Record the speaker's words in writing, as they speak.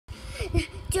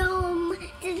Joe.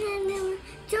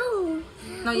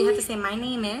 No, you have to say my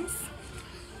name is.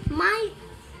 My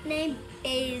name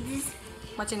is.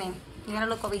 What's your name? You gotta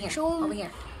look over here. Jonah. Over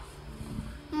here.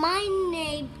 My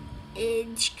name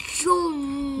is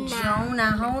Jonah.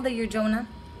 Jonah. How old are you, Jonah?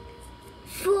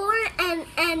 4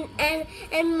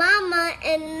 and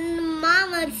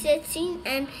mama sitting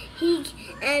and he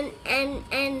and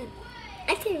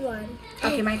I can run.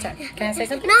 Okay, my turn. Can I say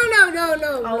something? No.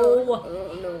 Oh.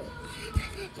 No.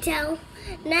 Tell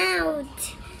now.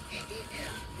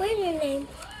 What's your name?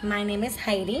 My name is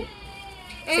Heidi.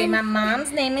 Say my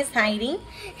mom's name is Heidi.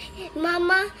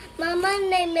 Mama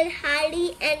name is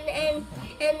Heidi and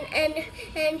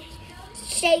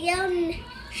Shayel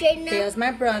There's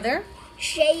my brother.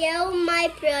 Shayel, my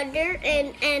brother,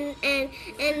 and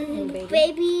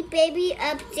baby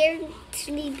upstairs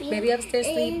sleeping. Baby upstairs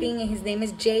sleeping, and his name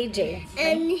is JJ.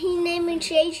 And his name is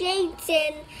JJ.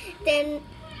 Then.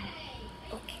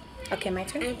 Okay, my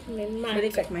turn. My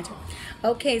Really quick, my turn.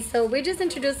 Okay, so we're just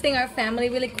introducing our family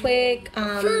really quick.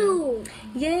 Food.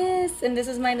 Yes, and this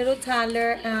is my little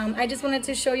toddler. I just wanted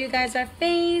to show you guys our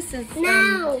face. Since,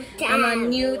 I'm a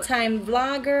new time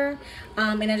vlogger,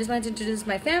 and I just wanted to introduce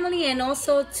my family and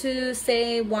also to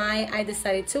say why I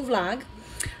decided to vlog.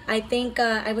 I think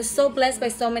I was so blessed by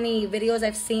so many videos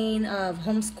I've seen of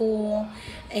homeschool,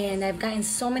 and I've gotten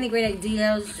so many great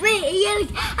ideas. Wait, I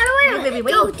don't want to. Baby,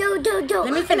 wait. Don't.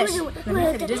 Let me finish.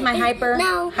 This is my hyper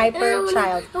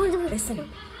child. Listen,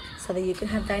 so that you can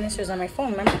have dinosaurs on my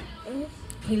phone, remember?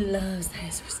 He loves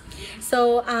dinosaurs.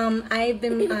 So I've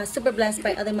been super blessed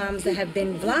by other moms that have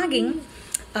been vlogging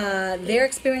their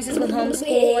experiences with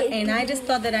homeschool, and I just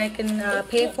thought that I can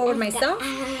pay it forward myself,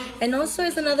 and also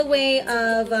it's another way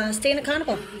of staying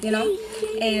accountable, you know.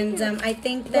 And I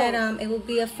think that it will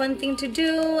be a fun thing to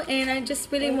do, and I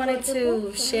just really wanted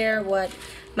to share what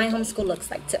my homeschool looks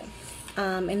like too,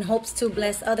 in hopes to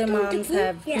bless other moms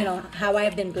have, you know, how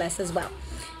I've been blessed as well.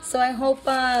 So I hope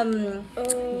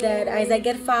that as I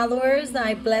get followers,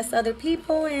 I bless other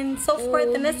people and so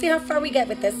forth, and let's see how far we get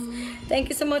with this. Thank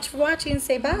you so much for watching.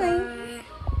 Say bye.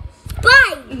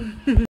 Bye.